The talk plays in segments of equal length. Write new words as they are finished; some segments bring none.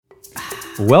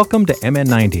Welcome to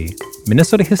MN90,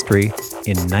 Minnesota History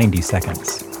in 90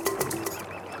 seconds.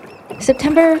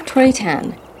 September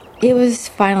 2010. It was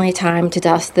finally time to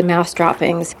dust the mouse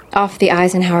droppings off the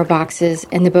Eisenhower boxes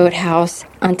in the boathouse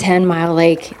on 10 Mile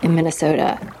Lake in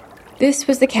Minnesota. This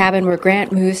was the cabin where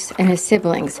Grant Moose and his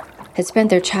siblings had spent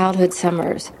their childhood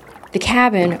summers. The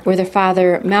cabin where their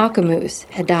father, Malcolm Moose,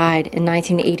 had died in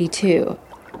 1982.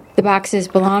 The boxes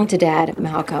belonged to Dad,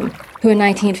 Malcolm, who in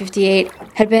 1958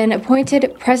 had been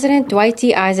appointed President Dwight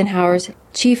D. Eisenhower's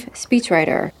chief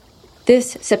speechwriter.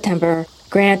 This September,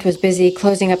 Grant was busy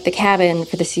closing up the cabin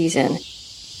for the season,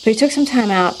 but he took some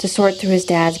time out to sort through his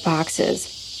dad's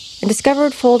boxes and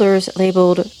discovered folders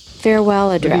labeled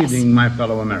Farewell Address. Good evening, my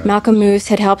fellow Americans. Malcolm Moose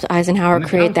had helped Eisenhower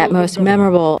create that most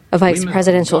memorable of Ike's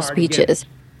presidential speeches,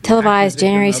 televised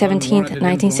January 17,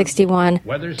 1961,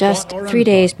 just 3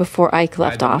 days before Ike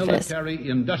left office.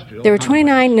 There were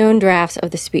 29 known drafts of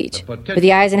the speech, but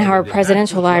the Eisenhower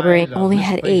Presidential Library only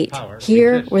had 8.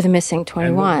 Here were the missing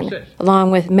 21, along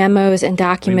with memos and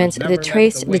documents that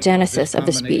traced the genesis of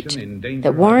the speech,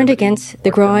 that warned against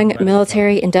the growing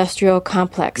military-industrial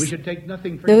complex.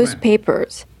 Those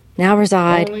papers now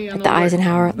reside at the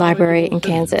Eisenhower Library in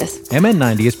Kansas.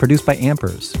 MN90 is produced by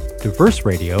Ampers, diverse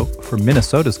radio for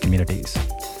Minnesota's communities.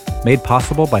 Made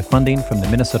possible by funding from the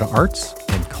Minnesota Arts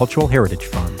and Cultural Heritage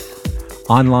Fund.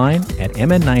 Online at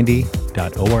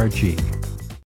mn90.org.